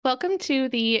Welcome to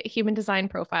the Human Design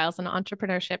Profiles and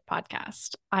Entrepreneurship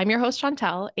podcast. I'm your host,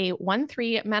 Chantel, a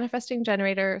 1-3 manifesting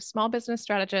generator, small business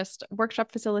strategist,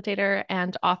 workshop facilitator,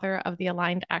 and author of the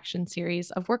Aligned Action series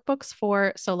of workbooks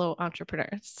for solo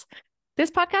entrepreneurs.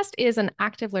 This podcast is an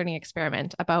active learning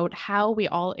experiment about how we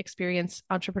all experience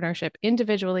entrepreneurship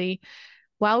individually,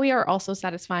 while we are also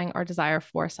satisfying our desire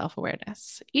for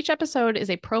self-awareness. Each episode is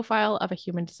a profile of a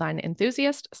human design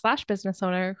enthusiast / business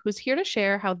owner who's here to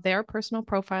share how their personal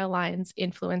profile lines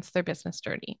influence their business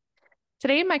journey.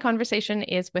 Today, my conversation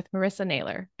is with Marissa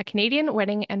Naylor, a Canadian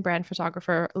wedding and brand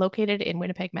photographer located in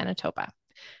Winnipeg, Manitoba.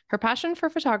 Her passion for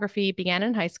photography began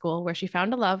in high school, where she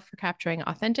found a love for capturing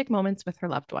authentic moments with her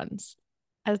loved ones.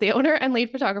 As the owner and lead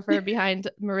photographer behind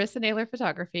Marissa Naylor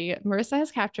Photography, Marissa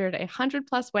has captured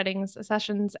 100+ weddings,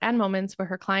 sessions, and moments where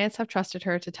her clients have trusted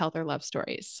her to tell their love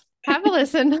stories. Have a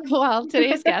listen while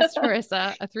today's guest,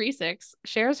 Marissa, a 3-6,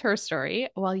 shares her story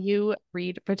while you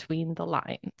read between the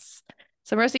lines.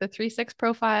 So Marissa, the 3-6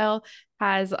 profile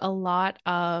has a lot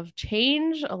of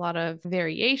change, a lot of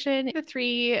variation. The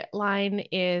 3 line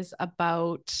is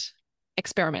about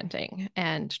experimenting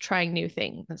and trying new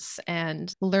things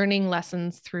and learning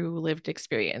lessons through lived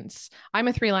experience. I'm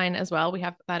a 3 line as well. We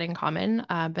have that in common,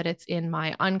 but it's in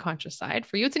my unconscious side.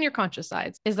 For you, it's in your conscious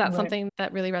side. Is that something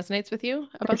that really resonates with you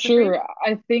For about the 3? sure.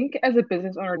 I think as a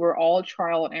business owner, we're all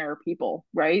trial and error people,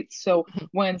 right? So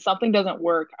when something doesn't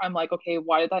work, I'm like, okay,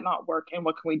 why did that not work? And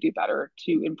what can we do better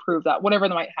to improve that, whatever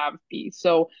that might have be.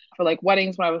 So for like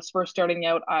weddings, when I was first starting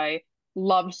out, I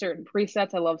loved certain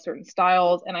presets, I loved certain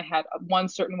styles, and I had one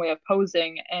certain way of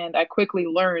posing. And I quickly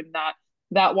learned that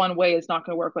that one way is not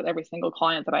going to work with every single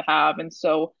client that I have. And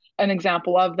so an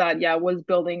example of that, yeah, was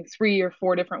building 3 or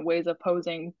 4 different ways of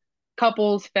posing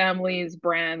couples, families,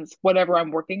 brands, whatever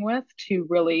I'm working with to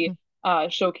really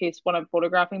showcase what I'm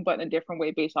photographing, but in a different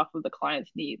way based off of the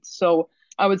client's needs. So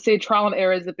I would say trial and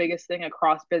error is the biggest thing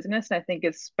across business. And I think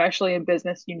especially in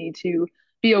business, you need to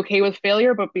be okay with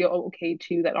failure, but be okay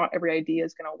too that not every idea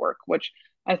is going to work, which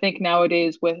I think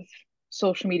nowadays with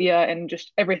social media and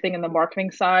just everything in the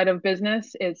marketing side of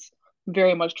business, it's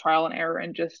very much trial and error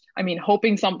and just, I mean,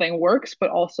 hoping something works, but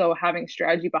also having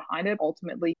strategy behind it.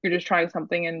 Ultimately, you're just trying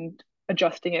something and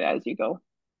adjusting it as you go.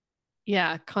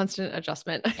 Yeah, constant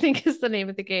adjustment, I think, is the name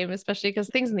of the game, especially because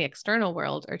things in the external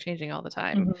world are changing all the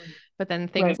time. Mm-hmm. But then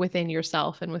things Right. within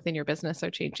yourself and within your business are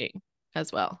changing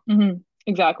as well. Mm-hmm.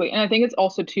 Exactly. And I think it's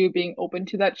also too being open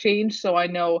to that change. So I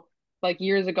know like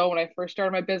years ago when I first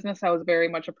started my business, I was very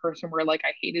much a person where like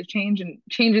I hated change, and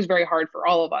change is very hard for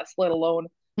all of us, let alone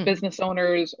Hmm. business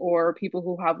owners or people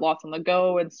who have lots on the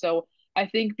go. And so I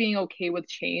think being okay with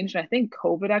change, and I think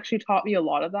COVID actually taught me a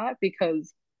lot of that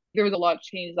because there was a lot of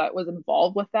change that was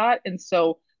involved with that. And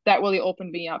so that really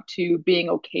opened me up to being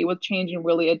okay with change and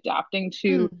really adapting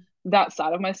to Mm. that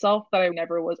side of myself that I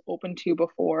never was open to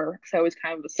before. Because I was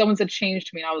kind of, someone said change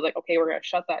to me, and I was like, okay, we're going to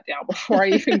shut that down before I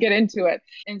even get into it.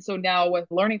 And so now with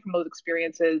learning from those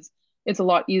experiences, it's a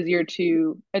lot easier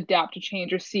to adapt to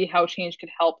change or see how change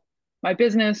could help my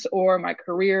business or my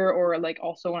career, or like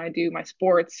also when I do my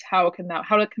sports, how can that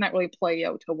really play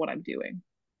out to what I'm doing?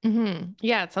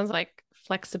 Yeah, it sounds like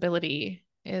flexibility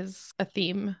is a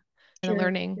theme in Sure.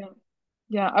 learning. Yeah.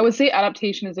 Yeah, I would say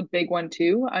adaptation is a big one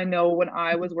too. I know when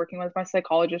I was working with my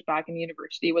psychologist back in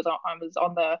university, I was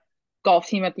on the golf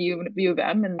team at the U of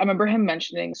M, and I remember him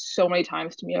mentioning so many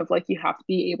times to me of like you have to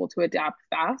be able to adapt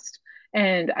fast.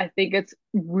 And I think it's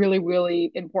really,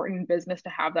 really important in business to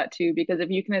have that too, because if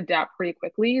you can adapt pretty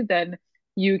quickly, then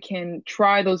you can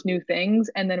try those new things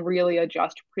and then really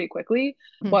adjust pretty quickly.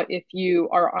 Hmm. But if you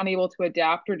are unable to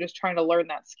adapt or just trying to learn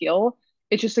that skill,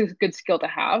 it's just a good skill to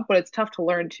have, but it's tough to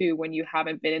learn too when you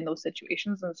haven't been in those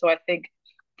situations. And so I think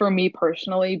for me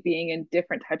personally, being in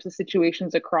different types of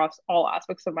situations across all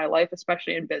aspects of my life,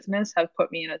 especially in business, have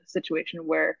put me in a situation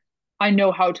where I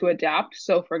know how to adapt.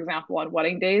 So, for example, on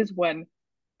wedding days, when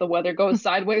the weather goes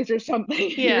sideways or something,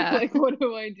 you're Yeah. like, what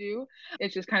do I do?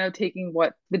 It's just kind of taking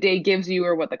what the day gives you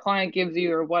or what the client gives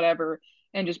you or whatever,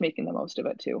 and just making the most of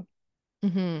it too.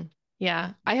 hmm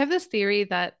Yeah. I have this theory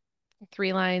that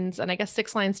 3 lines, and I guess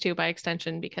 6 lines too by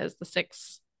extension, because the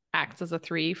 6 acts as a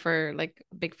 3 for like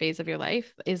a big phase of your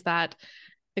life, is that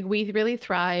like we really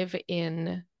thrive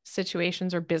in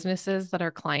situations or businesses that are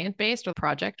client based or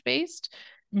project based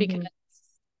because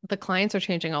Mm-hmm. the clients are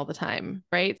changing all the time,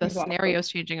 right? The scenario Exactly. is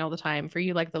changing all the time. For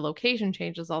you, like the location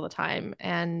changes all the time.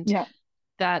 And Yeah,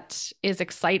 that is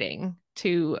exciting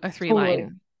to a 3 totally.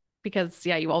 line because,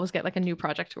 yeah, you always get like a new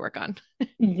project to work on.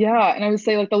 Yeah, and I would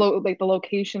say like the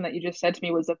location that you just said to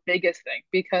me was the biggest thing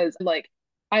because like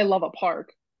I love a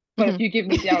park, But if Mhm. you give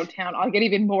me downtown, I'll get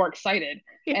even more excited.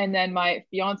 Yeah. And then my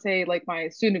fiance, like my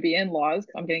soon to be in-laws,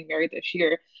 I'm getting married this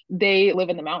year, they live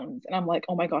in the mountains. And I'm like,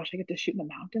 oh my gosh, I get to shoot in the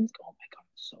mountains. Oh my God,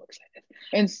 I'm so excited.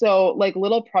 And so like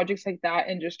little projects like that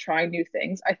and just trying new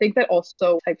things. I think that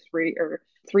also type 3 or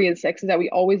 3 and 6 is that we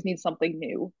always need something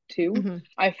new too. Mhm.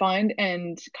 I find,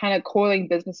 and kind of correlating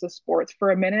business with sports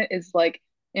for a minute is like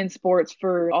in sports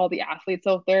for all the athletes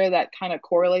out there that kind of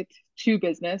correlate to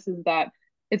business is that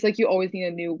it's like you always need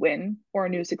a new win or a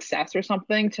new success or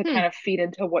something to Hmm. kind of feed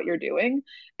into what you're doing.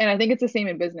 And I think it's the same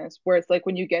in business where it's like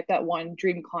when you get that one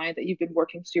dream client that you've been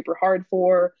working super hard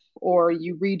for, or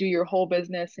you redo your whole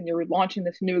business and you're launching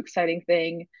this new exciting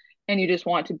thing and you just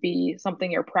want to be something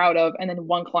you're proud of. And then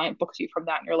one client books you from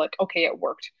that and you're like, okay, it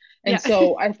worked. And Yeah.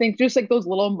 so I think just like those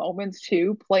little moments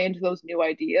too play into those new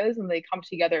ideas and they come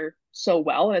together so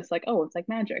well. And it's like, oh, it's like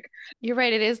magic. You're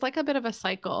right. It is like a bit of a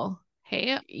cycle.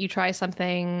 Hey, you try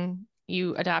something,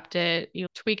 you adapt it, you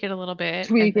tweak it a little bit, and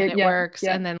Tweak then it. it Yeah. works.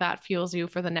 Yeah. And then that fuels you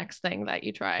for the next thing that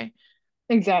you try.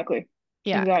 Exactly.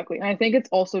 Yeah. Exactly. And I think it's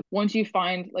also once you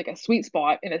find like a sweet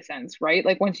spot in a sense, right?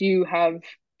 Like once you have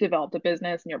developed a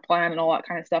business and your plan and all that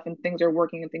kind of stuff and things are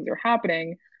working and things are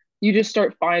happening, you just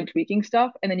start fine tweaking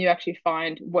stuff and then you actually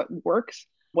find what works,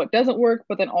 what doesn't work,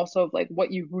 but then also like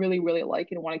what you really, really like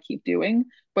and want to keep doing,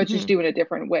 but just Hmm. do it a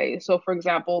different way. So for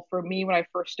example, for me, when I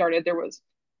first started, there was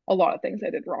a lot of things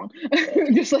I did wrong,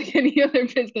 just like any other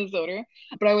business owner.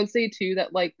 But I would say too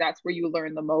that like that's where you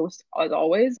learn the most, as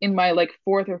always. In my like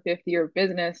fourth or fifth year of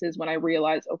business is when I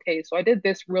realized, okay, so I did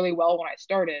this really well when I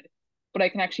started, but I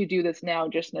can actually do this now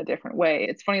just in a different way.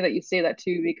 It's funny that you say that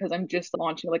too, because I'm just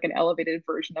launching like an elevated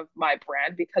version of my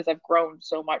brand because I've grown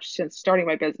so much since starting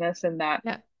my business, and that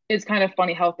Yeah. it's kind of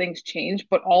funny how things change,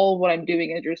 but all what I'm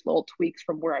doing is just little tweaks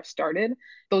from where I've started.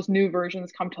 Those new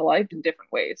versions come to life in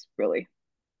different ways, really.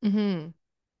 Hmm.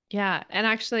 Yeah. And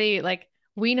actually, like,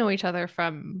 we know each other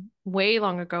from way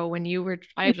long ago when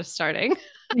I was just starting.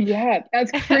 Yeah,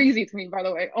 that's crazy to me, by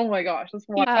the way. Oh my gosh, that's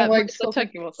why I'm Yeah, like Marissa still took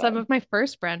thinking about some that. of my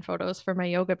first brand photos for my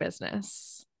yoga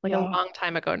business, like a Yeah. long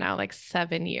time ago now, like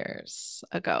 7 years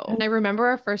ago. And I remember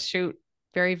our first shoot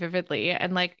very vividly.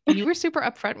 And like you were super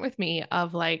upfront with me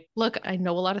of like, look, I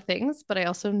know a lot of things, but I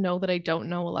also know that I don't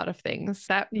know a lot of things.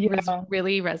 That was Yeah.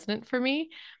 really resonant for me.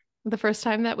 The first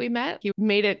time that we met, you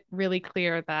made it really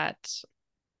clear that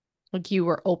like you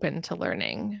were open to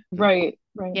learning. Right.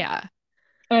 Right. Yeah.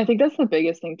 And I think that's the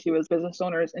biggest thing too as business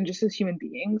owners and just as human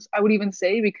beings, I would even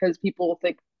say, because people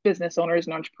think business owners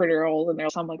and entrepreneurial and they're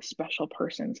some like special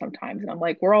person sometimes. And I'm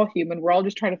like, we're all human. We're all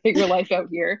just trying to figure life out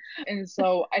here. And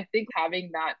so I think having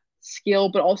that skill,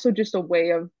 but also just a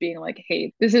way of being like,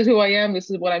 hey, this is who I am.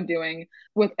 This is what I'm doing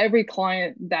with every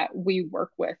client that we work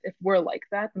with. If we're like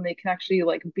that, then they can actually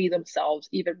like be themselves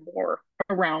even more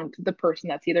around the person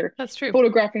that's either That's true.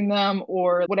 photographing them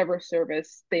or whatever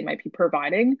service they might be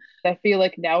providing. I feel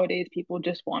like nowadays people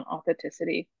just want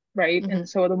authenticity, right? Hmm. And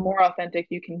so the more authentic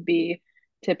you can be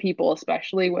to people,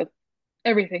 especially with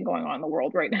everything going on in the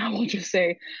world right now, we'll just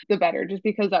say the better, just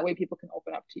because that way people can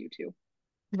open up to you too.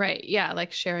 Right. Yeah.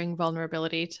 Like sharing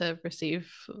vulnerability to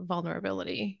receive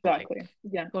vulnerability. Like Exactly.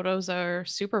 Yeah. photos are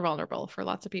super vulnerable for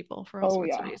lots of people for all Oh,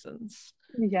 sorts of yeah. reasons.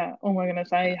 Yeah. Oh my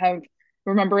goodness. I Yeah. have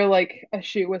remember like a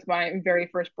shoot with my very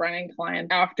first branding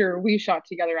client after we shot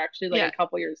together actually like a Yeah.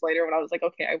 couple years later when I was like,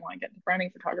 okay, I want to get into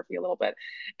branding photography a little bit.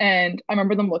 And I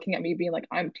remember them looking at me being like,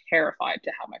 I'm terrified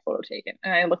to have my photo taken.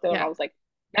 And I looked at them and I Yeah. was like,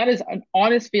 that is an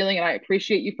honest feeling and I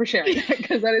appreciate you for sharing that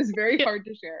because that is very Yeah. hard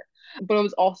to share. But it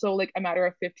was also like a matter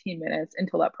of 15 minutes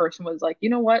until that person was like, you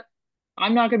know what?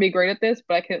 I'm not going to be great at this,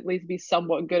 but I can at least be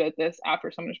somewhat good at this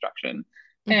after some instruction.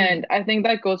 Hmm. And I think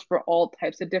that goes for all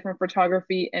types of different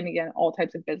photography and again, all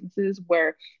types of businesses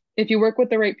where if you work with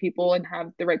the right people and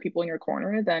have the right people in your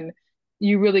corner, then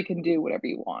you really can do whatever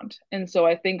you want. And so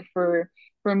I think for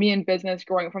me in business,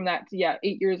 growing from that to, yeah,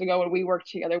 8 years ago when we worked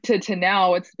together to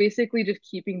now, it's basically just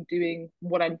keeping doing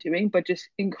what I'm doing, but just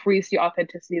increase the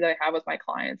authenticity that I have with my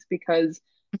clients. Because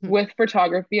Hmm. with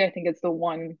photography, I think it's the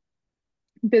one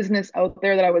business out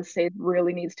there that I would say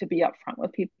really needs to be upfront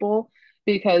with people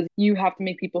because you have to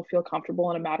make people feel comfortable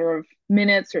in a matter of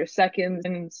minutes or seconds.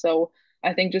 And so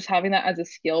I think just having that as a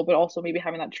skill, but also maybe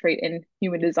having that trait in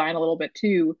human design a little bit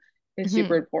too is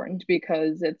super Hmm. important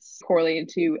because it's correlated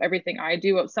to everything I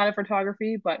do outside of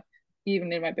photography, but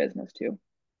even in my business too.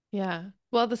 Yeah.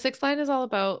 Well, the sixth line is all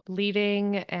about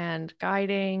leading and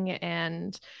guiding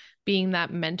and being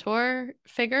that mentor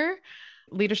figure.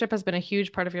 Leadership has been a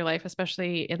huge part of your life,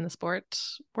 especially in the sport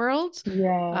world.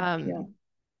 Yeah, yeah, Um,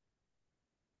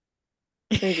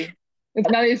 crazy. It's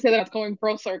now that you say that, it's going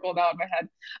full circle now in my head.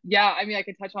 Yeah, I mean, I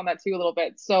could touch on that too a little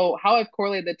bit. So how I've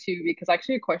correlated the two, because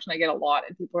actually a question I get a lot,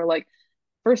 and people are like,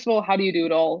 first of all, how do you do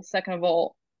it all? Second of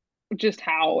all, just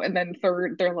how? And then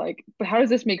third, they're like, but how does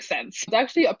this make sense? It's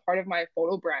actually a part of my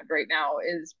photo brand right now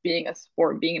is being a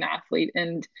sport, being an athlete,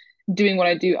 and doing what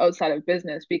I do outside of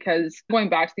business. Because going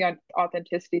back to the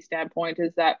authenticity standpoint,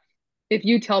 is that if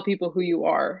you tell people who you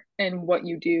are and what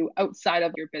you do outside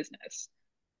of your business,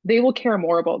 they will care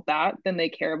more about that than they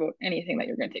care about anything that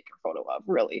you're going to take a photo of,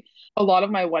 really. A lot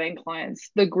of my wedding clients,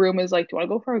 the groom is like, do you want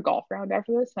to go for a golf round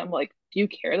after this? And I'm like, do you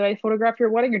care that I photograph your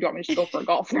wedding, or do you want me to just go for a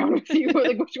golf round with you?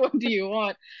 Like, which one do you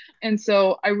want? And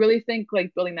so I really think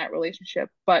like building that relationship.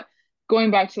 But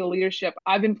going back to the leadership,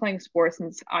 I've been playing sports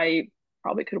since I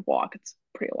probably could walk. It's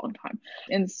a pretty long time.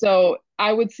 And so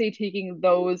I would say taking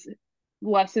those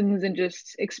lessons and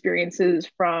just experiences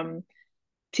from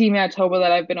Team Manitoba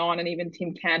that I've been on and even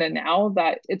Team Canada now,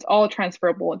 that it's all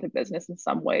transferable into business in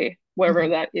some way, whatever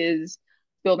Mhm. that is,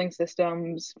 building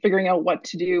systems, figuring out what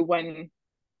to do when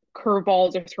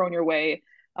curveballs are thrown your way,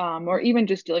 or even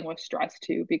just dealing with stress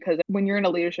too. Because when you're in a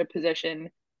leadership position,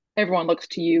 everyone looks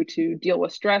to you to deal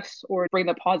with stress or bring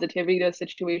the positivity to a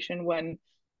situation when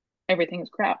everything is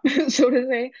crap, so to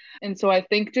say. And so I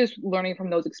think just learning from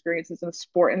those experiences in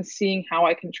sport and seeing how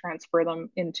I can transfer them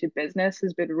into business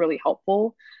has been really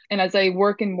helpful. And as I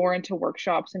work in more into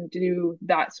workshops and do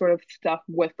that sort of stuff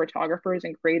with photographers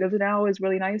and creatives now is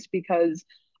really nice, because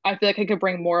I feel like I could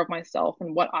bring more of myself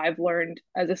and what I've learned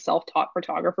as a self-taught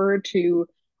photographer to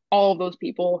all of those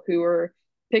people who are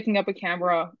picking up a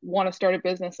camera, want to start a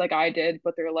business like I did,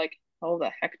 but they're like, how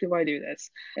the heck do I do this?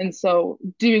 And so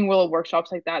doing little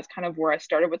workshops like that is kind of where I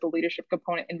started with the leadership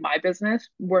component in my business,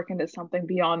 work into something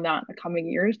beyond that in the coming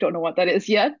years. Don't know what that is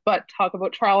yet, but talk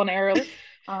about trial and error.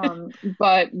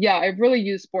 But yeah, I've really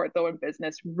used sport though in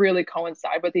business, really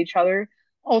coincide with each other.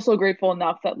 Also grateful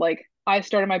enough that like I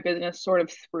started my business sort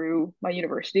of through my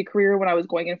university career when I was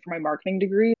going in for my marketing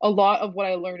degree. A lot of what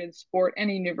I learned in sport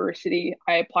and university,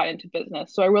 I applied into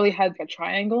business. So I really had a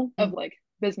triangle of like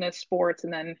business, sports,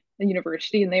 and then the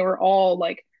university, and they were all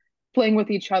like playing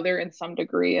with each other in some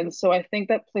degree. And so I think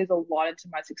that plays a lot into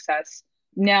my success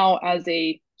now as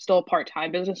a still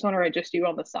part-time business owner. I just do it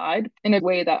on the side in a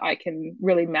way that I can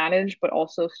really manage, but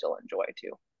also still enjoy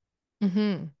too.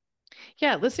 Mm-hmm.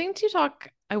 Yeah, listening to you talk,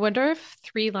 I wonder if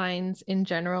three lines in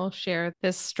general share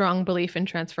this strong belief in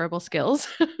transferable skills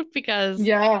because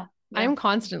Yeah, I yeah. am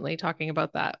constantly talking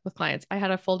about that with clients. I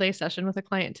had a full day session with a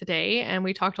client today, and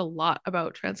we talked a lot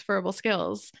about transferable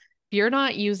skills. If you're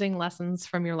not using lessons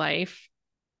from your life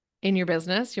in your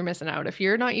business, you're missing out. If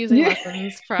you're not using Yeah.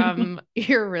 lessons from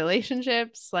your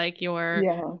relationships, like your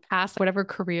Yeah, past, whatever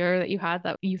career that you had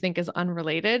that you think is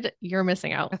unrelated, you're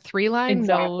missing out. A three line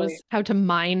knows exactly. how to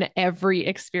mine every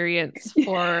experience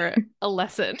for a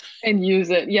lesson And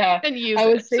use it. Yeah. and use I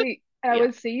would it. say I Yeah.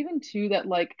 would say even too that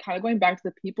like kind of going back to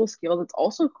the people skills, it's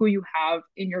also who you have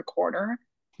in your corner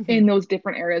Mhm. in those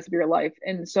different areas of your life.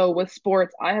 And so with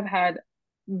sports, I have had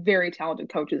very talented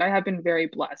coaches. I have been very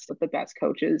blessed with the best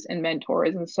coaches and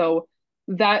mentors. And so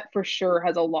that for sure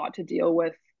has a lot to deal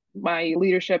with my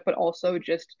leadership, but also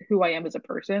just who I am as a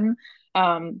person.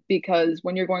 Because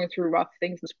when you're going through rough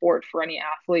things in sport for any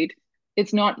athlete,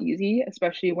 it's not easy,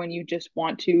 especially when you just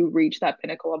want to reach that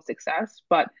pinnacle of success.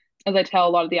 But as I tell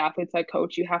a lot of the athletes I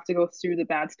coach, you have to go through the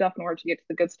bad stuff in order to get to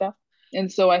the good stuff. And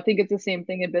so I think it's the same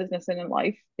thing in business and in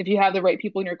life. If you have the right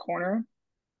people in your corner,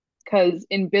 because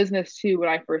in business too, when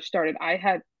I first started, I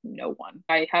had no one.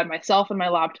 I had myself and my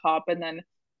laptop, and then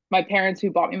my parents who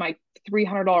bought me my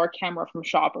 $300 camera from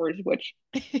Shoppers, which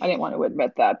I didn't want to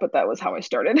admit that, but that was how I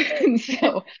started. And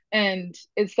so, and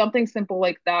it's something simple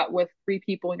like that with three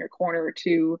people in your corner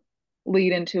to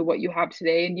lead into what you have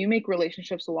today, and you make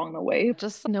relationships along the way.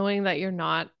 Just knowing that you're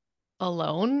not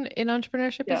alone in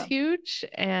entrepreneurship is Yeah, huge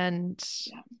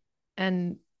yeah.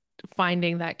 and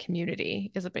finding that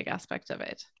community is a big aspect of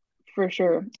it. For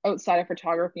sure. Outside of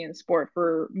photography and sport,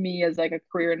 for me as like a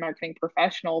career and marketing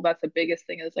professional, that's the biggest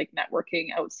thing is like networking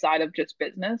outside of just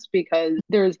business, because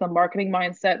there's the marketing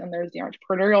mindset and there's the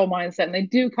entrepreneurial mindset, and they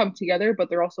do come together, but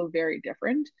they're also very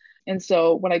different. And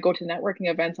so when I go to networking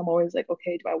events, I'm always like,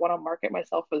 okay, do I want to market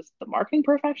myself as the marketing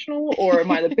professional or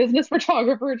am I the business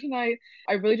photographer tonight?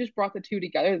 I really just brought the two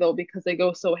together though, because they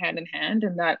go so hand in hand,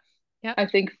 and that Yep. I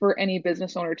think for any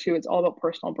business owner too, it's all about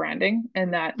personal branding,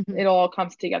 and that Mhm. it all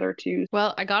comes together too.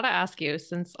 Well, I gotta ask you,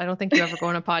 since I don't think you ever go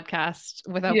on a podcast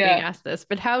without being Yeah. asked this,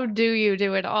 but how do you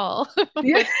do it all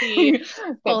Yeah. with the That's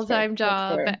fair. full-time That's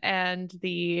job fair. and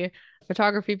the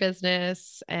photography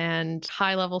business and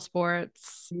high level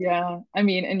sports. Yeah. I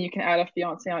mean, and you can add a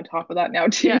fiance on top of that now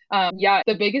too. Yeah. Yeah,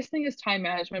 the biggest thing is time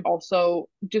management. Also,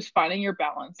 just finding your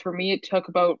balance. For me, it took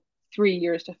about 3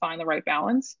 years to find the right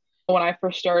balance. When I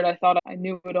first started, I thought I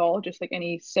knew it all, just like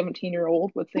any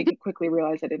 17-year-old would think, and quickly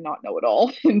realized I did not know it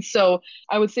all. And so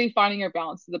I would say finding your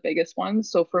balance is the biggest one.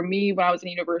 So for me, when I was in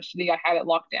university, I had it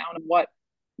locked down what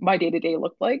my day to day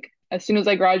looked like. As soon as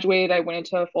I graduated, I went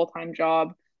into a full time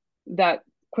job that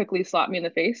quickly slapped me in the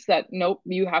face that nope,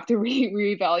 you have to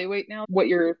reevaluate now what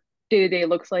your day to day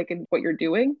looks like and what you're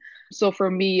doing. So for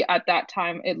me at that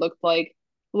time, it looked like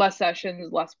less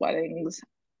sessions, less weddings,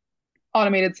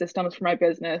 automated systems for my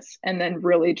business, and then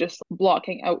really just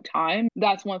blocking out time.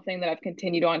 That's one thing that I've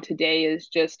continued on today is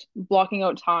just blocking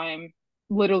out time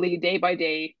literally day by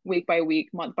day, week by week,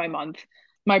 month by month.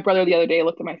 My brother the other day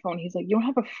looked at my phone. He's like, "You don't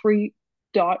have a free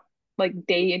dot like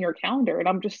day in your calendar." And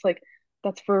I'm just like,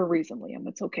 that's for a reason, Liam.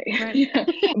 It's okay. Right. Yeah.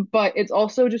 But it's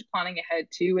also just planning ahead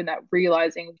too, and that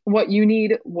realizing what you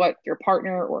need, what your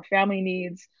partner or family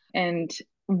needs, and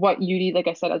what you need, like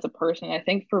I said, as a person. I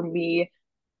think for me,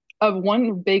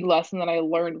 one big lesson that I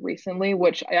learned recently,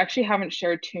 which I actually haven't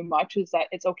shared too much, is that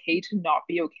it's okay to not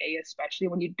be okay, especially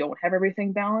when you don't have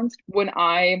everything balanced. When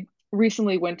I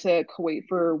recently went to Kuwait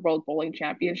for World Bowling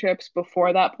Championships,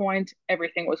 before that point,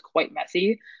 everything was quite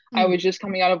messy. I Mm. was just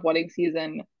coming out of wedding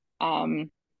season, and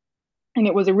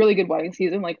it was a really good wedding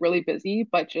season, like really busy,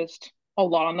 but just a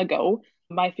lot on the go.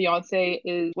 My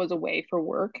fiance was away for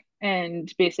work,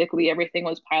 and basically everything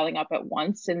was piling up at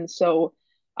once. And so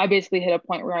I basically hit a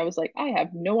point where I was like, I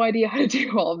have no idea how to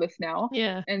do all of this now.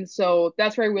 Yeah. And so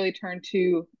that's where I really turned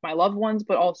to my loved ones,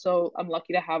 but also I'm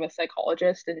lucky to have a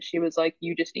psychologist. And she was like,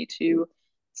 you just need to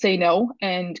say no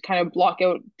and kind of block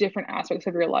out different aspects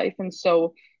of your life. And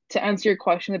so to answer your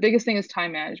question, the biggest thing is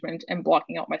time management and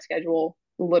blocking out my schedule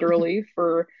literally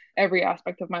for every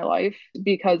aspect of my life.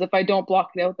 Because if I don't block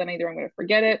it out, then either I'm going to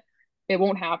forget it, it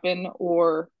won't happen,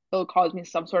 or it'll cause me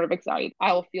some sort of anxiety.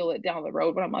 I'll feel it down the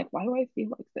road, but I'm like, why do I feel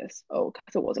like this? Oh,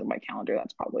 because it wasn't in my calendar.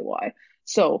 That's probably why.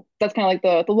 So that's kind of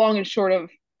like the long and short of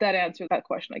that answer to that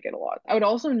question I get a lot. I would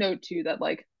also note too that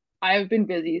like I've been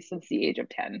busy since the age of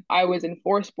 10. I was in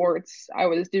 4 sports. I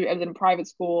was in private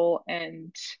school,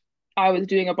 and I was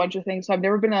doing a bunch of things. So I've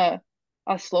never been a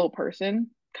slow person,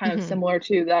 kind of Hmm. similar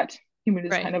to that human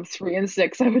is kind Right. of 3 and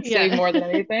 6, I would say, Yeah. more than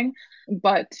anything.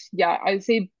 But yeah, I'd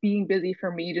say being busy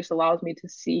for me just allows me to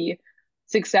see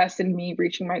success in me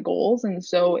reaching my goals. And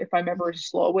so if I'm ever Mhm.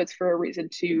 slow, it's for a reason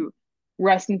to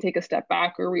rest and take a step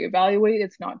back or reevaluate.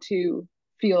 It's not to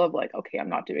feel of like, okay, I'm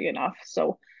not doing enough.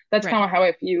 So that's kind Right. of how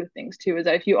I view things too, is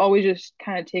that if you always just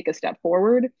kind of take a step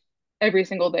forward every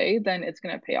single day, then it's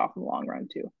going to pay off in the long run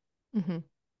too. Hmm.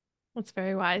 That's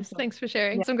very wise. So, Thanks for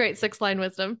sharing yeah. some great six-line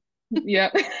wisdom.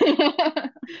 Yeah.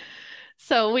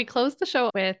 So we close the show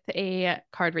with a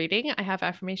card reading. I have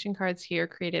affirmation cards here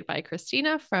created by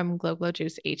Christina from Glow Glow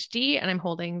Juice HD, and I'm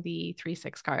holding the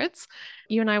 3-6 cards.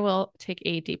 You and I will take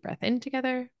a deep breath in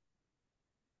together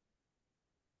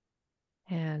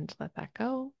and let that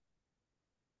go.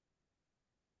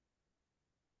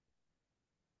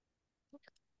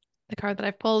 The card that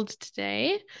I've pulled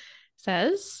today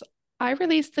says, I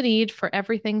release the need for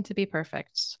everything to be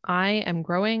perfect. I am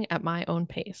growing at my own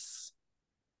pace.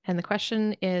 And the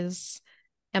question is,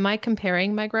 am I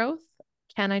comparing my growth?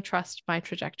 Can I trust my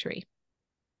trajectory?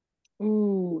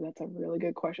 Ooh, that's a really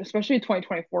good question, especially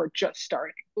 2024 just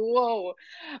starting. Whoa,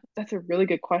 that's a really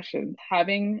good question.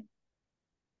 Having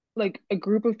like a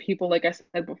group of people, like I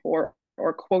said before,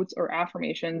 or quotes or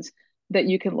affirmations that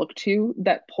you can look to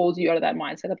that pulls you out of that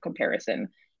mindset of comparison.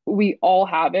 We all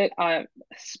have it,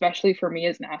 especially for me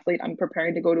as an athlete. I'm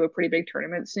preparing to go to a pretty big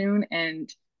tournament soon,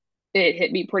 and it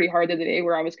hit me pretty hard the other day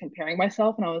where I was comparing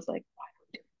myself, and I was like, why am I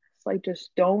doing this?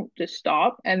 Like, just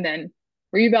stop and then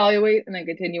reevaluate and then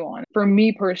continue on. For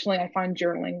me personally, I find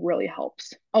journaling really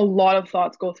helps. A lot of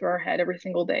thoughts go through our head every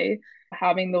single day.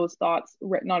 Having those thoughts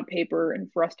written on paper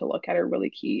and for us to look at are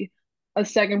really key. A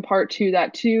second part to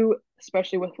that too,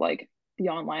 especially with like the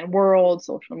online world,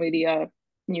 social media,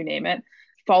 you name it,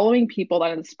 following people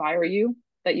that inspire you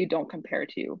that you don't compare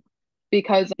to,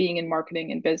 because being in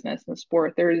marketing and business and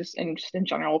sport, and just in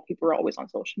general, people are always on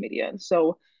social media. And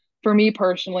so for me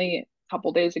personally, a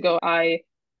couple days ago, I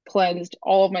cleansed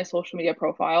all of my social media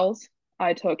profiles.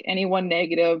 I took anyone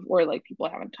negative or like people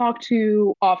I haven't talked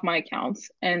to off my accounts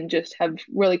and just have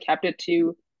really kept it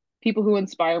to people who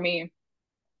inspire me,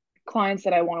 clients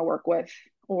that I want to work with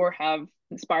or have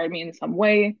inspired me in some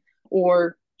way,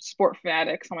 or sport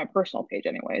fanatics on my personal page,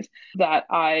 anyways, that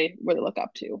I really look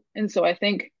up to. And so I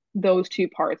think those two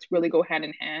parts really go hand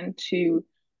in hand to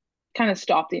kind of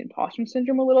stop the imposter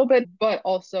syndrome a little bit, but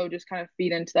also just kind of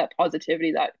feed into that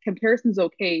positivity that comparison's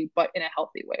okay, but in a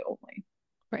healthy way only.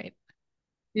 Right.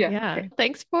 Yeah. Yeah. Okay.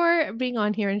 Thanks for being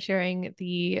on here and sharing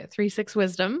the 3-6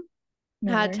 wisdom.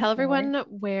 No worries. Tell No worries. everyone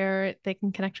where they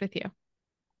can connect with you.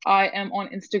 I am on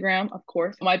Instagram, of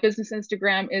course. My business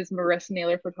Instagram is Marissa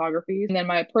Naylor Photography. And then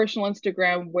my personal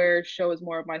Instagram, where it shows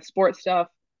more of my sports stuff,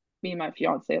 me and my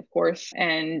fiance, of course,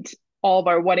 and all of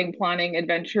our wedding planning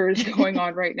adventures going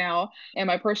on right now. And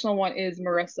my personal one is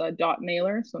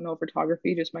Marissa.Naylor. So no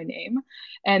photography, just my name.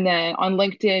 And then on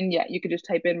LinkedIn, yeah, you could just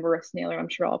type in Marissa Naylor. I'm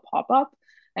sure I'll pop up.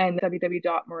 And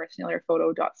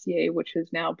www.marissaNaylorphoto.ca, which has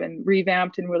now been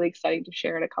revamped and really exciting to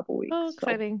share in a couple Oh, weeks. So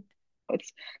exciting.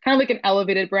 it's kind of like an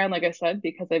elevated brand, like I said,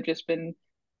 because I've just been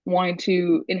wanting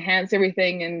to enhance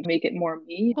everything and make it more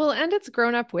me. Well, and it's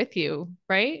grown up with you,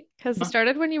 right? Because it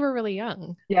started when you were really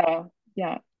young. Yeah,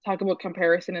 yeah. Talk about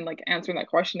comparison and like answering that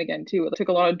question again too. It took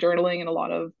a lot of journaling and a lot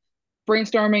of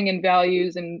brainstorming and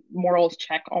values and morals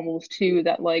check almost too,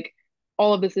 that like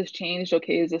all of this has changed.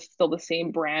 Okay, is this still the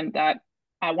same brand that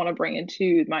I want to bring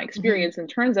into my Mhm. experience? And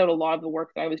turns out a lot of the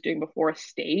work that I was doing before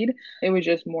stayed. It was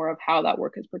just more of how that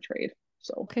work is portrayed.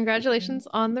 So Congratulations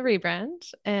on the rebrand,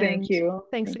 thank and you.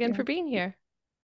 thanks Thank again for you. being here.